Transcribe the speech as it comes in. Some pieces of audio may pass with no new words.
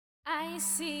I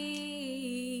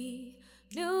see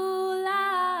new life.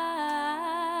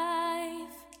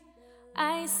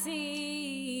 I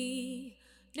see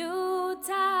new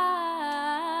tides.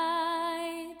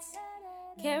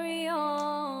 Carry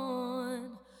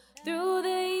on through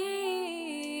the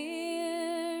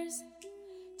years.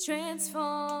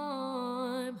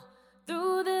 Transform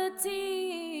through the tears.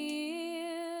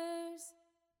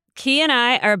 Key and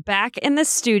I are back in the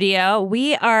studio.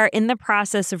 We are in the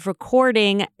process of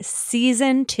recording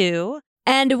season 2,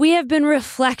 and we have been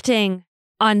reflecting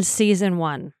on season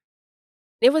 1.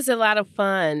 It was a lot of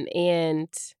fun and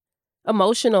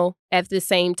emotional at the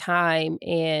same time.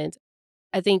 And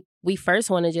I think we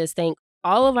first want to just thank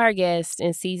all of our guests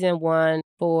in season 1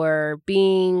 for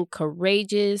being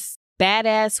courageous,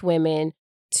 badass women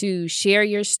to share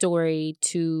your story,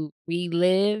 to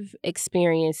relive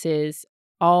experiences,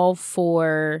 all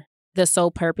for the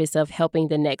sole purpose of helping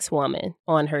the next woman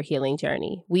on her healing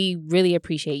journey. We really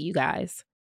appreciate you guys.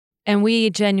 And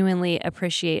we genuinely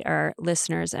appreciate our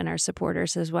listeners and our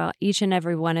supporters as well. Each and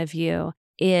every one of you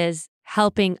is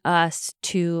helping us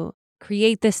to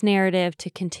create this narrative, to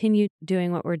continue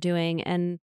doing what we're doing.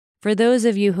 And for those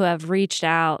of you who have reached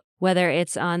out, whether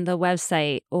it's on the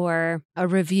website or a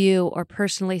review or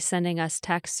personally sending us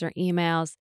texts or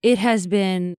emails, it has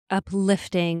been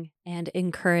uplifting and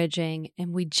encouraging,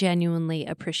 and we genuinely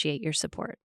appreciate your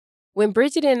support. When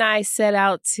Bridget and I set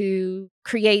out to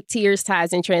create Tears,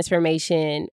 Ties, and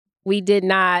Transformation, we did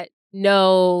not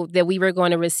know that we were going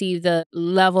to receive the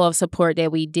level of support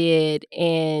that we did,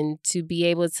 and to be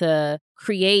able to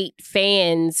create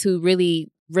fans who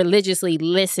really religiously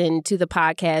listen to the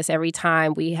podcast every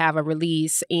time we have a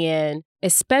release, and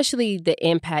especially the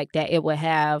impact that it will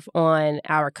have on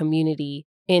our community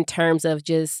in terms of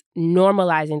just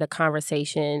normalizing the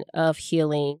conversation of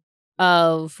healing,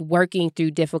 of working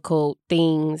through difficult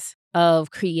things,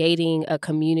 of creating a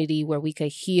community where we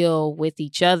could heal with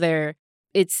each other.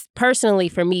 It's personally,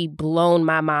 for me, blown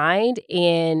my mind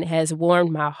and has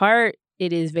warmed my heart.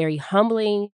 It is very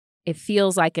humbling. It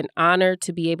feels like an honor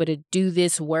to be able to do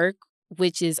this work,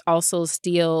 which is also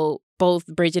still both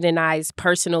Bridget and I's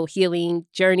personal healing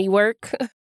journey work.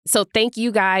 So thank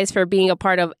you guys for being a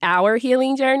part of our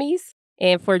healing journeys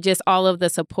and for just all of the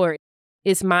support.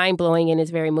 It's mind-blowing and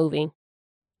it's very moving.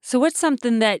 So what's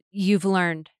something that you've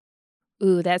learned?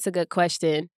 Ooh, that's a good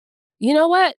question. You know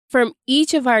what? From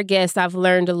each of our guests, I've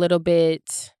learned a little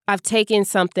bit. I've taken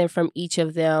something from each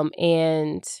of them,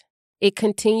 and it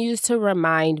continues to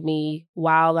remind me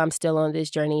while I'm still on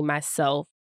this journey myself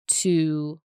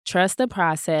to trust the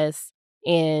process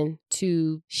and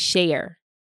to share.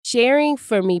 Sharing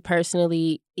for me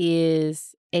personally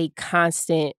is a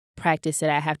constant practice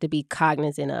that I have to be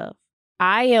cognizant of.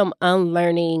 I am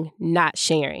unlearning not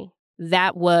sharing.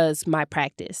 That was my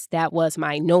practice. That was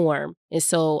my norm. And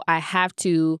so I have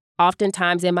to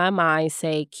oftentimes in my mind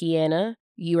say, Kiana,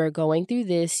 you are going through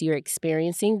this. You're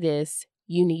experiencing this.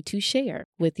 You need to share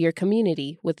with your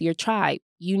community, with your tribe.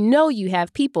 You know you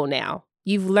have people now.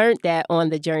 You've learned that on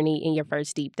the journey in your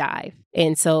first deep dive.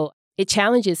 And so it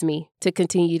challenges me to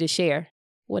continue to share.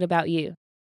 What about you?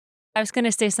 I was going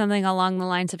to say something along the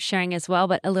lines of sharing as well,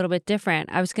 but a little bit different.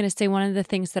 I was going to say one of the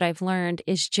things that I've learned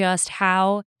is just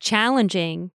how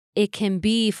challenging it can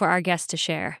be for our guests to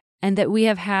share, and that we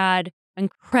have had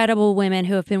incredible women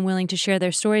who have been willing to share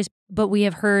their stories, but we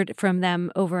have heard from them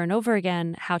over and over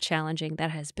again how challenging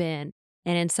that has been.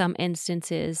 And in some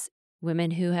instances,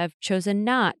 women who have chosen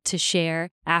not to share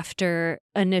after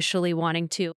initially wanting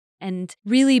to, and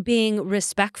really being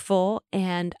respectful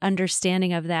and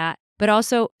understanding of that. But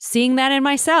also seeing that in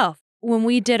myself. When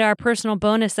we did our personal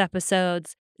bonus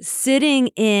episodes, sitting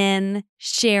in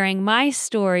sharing my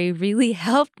story really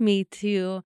helped me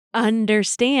to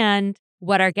understand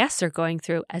what our guests are going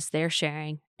through as they're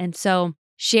sharing. And so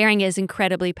sharing is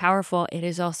incredibly powerful. It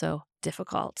is also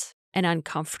difficult and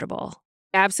uncomfortable.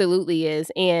 Absolutely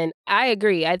is. And I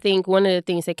agree. I think one of the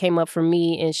things that came up for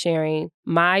me in sharing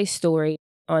my story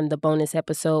on the bonus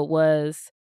episode was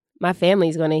my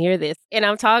family's going to hear this, and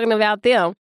I'm talking about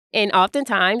them. And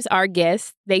oftentimes our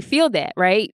guests, they feel that,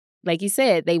 right? Like you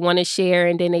said, they want to share,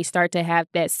 and then they start to have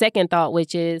that second thought,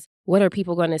 which is, what are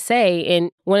people going to say?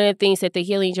 And one of the things that the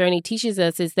healing journey teaches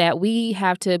us is that we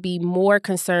have to be more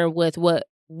concerned with what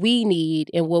we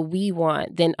need and what we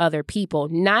want than other people,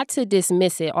 not to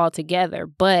dismiss it altogether,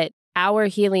 but our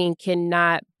healing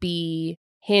cannot be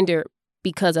hindered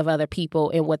because of other people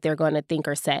and what they're going to think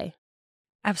or say.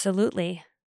 Absolutely.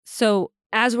 So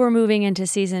as we're moving into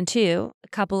season 2, a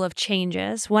couple of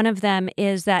changes. One of them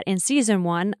is that in season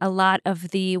 1, a lot of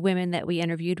the women that we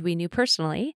interviewed, we knew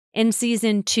personally. In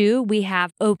season 2, we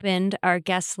have opened our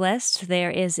guest list.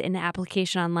 There is an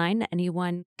application online.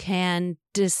 Anyone can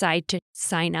decide to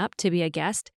sign up to be a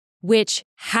guest, which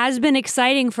has been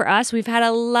exciting for us. We've had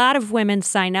a lot of women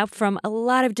sign up from a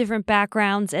lot of different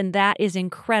backgrounds, and that is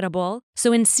incredible.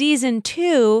 So in season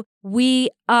 2, we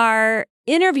are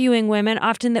interviewing women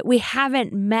often that we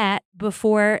haven't met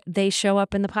before they show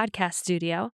up in the podcast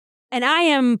studio. And I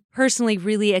am personally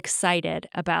really excited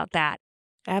about that.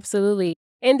 Absolutely.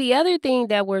 And the other thing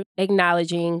that we're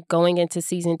acknowledging going into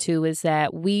season 2 is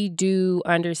that we do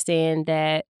understand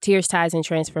that Tears, Ties, and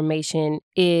Transformation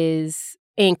is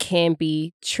and can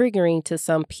be triggering to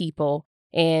some people.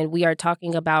 And we are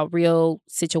talking about real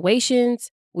situations.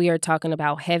 We are talking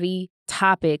about heavy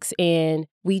topics, and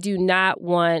we do not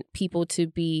want people to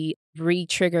be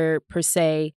re-triggered per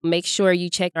se. Make sure you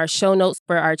check our show notes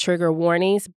for our trigger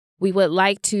warnings. We would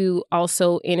like to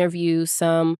also interview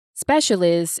some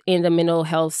specialists in the mental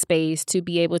health space to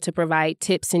be able to provide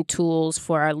tips and tools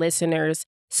for our listeners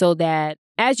so that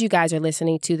as you guys are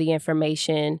listening to the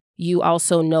information, you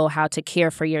also know how to care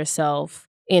for yourself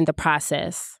in the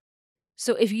process.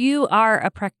 So if you are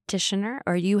a practitioner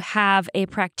or you have a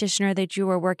practitioner that you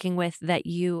are working with that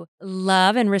you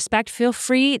love and respect, feel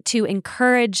free to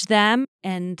encourage them.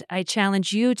 And I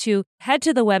challenge you to head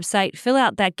to the website, fill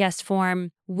out that guest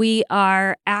form. We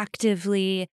are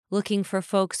actively looking for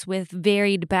folks with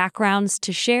varied backgrounds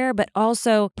to share, but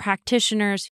also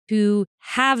practitioners who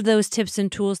have those tips and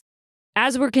tools.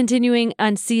 As we're continuing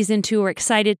on season 2, we're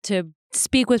excited to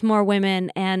speak with more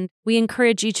women, and we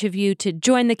encourage each of you to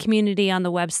join the community on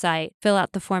the website, fill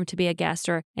out the form to be a guest,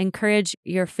 or encourage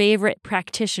your favorite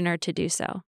practitioner to do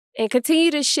so. And continue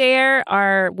to share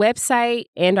our website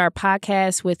and our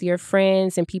podcast with your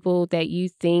friends and people that you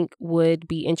think would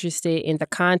be interested in the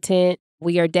content.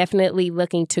 We are definitely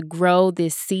looking to grow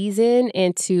this season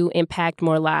and to impact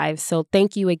more lives. So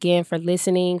thank you again for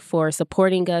listening, for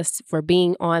supporting us, for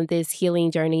being on this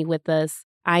healing journey with us.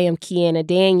 I am Kiana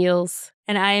Daniels.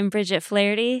 And I am Bridget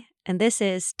Flaherty, and this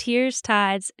is Tears,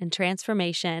 Tides, and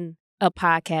Transformation, a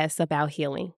podcast about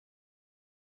healing.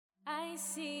 I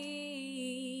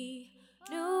see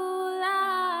new life.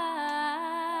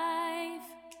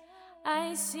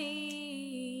 I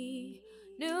see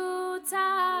new tides.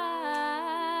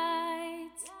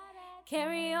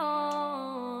 Carry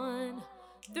on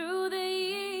through the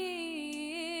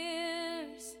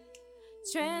years.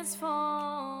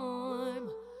 Transform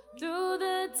through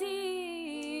the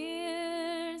tears.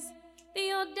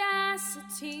 The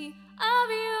audacity of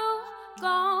you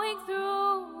going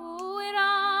through it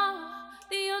all.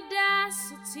 The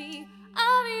audacity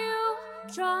of you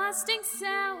trusting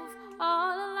self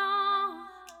all along.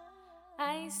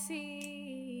 I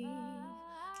see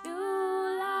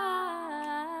new life.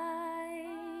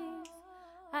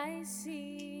 I see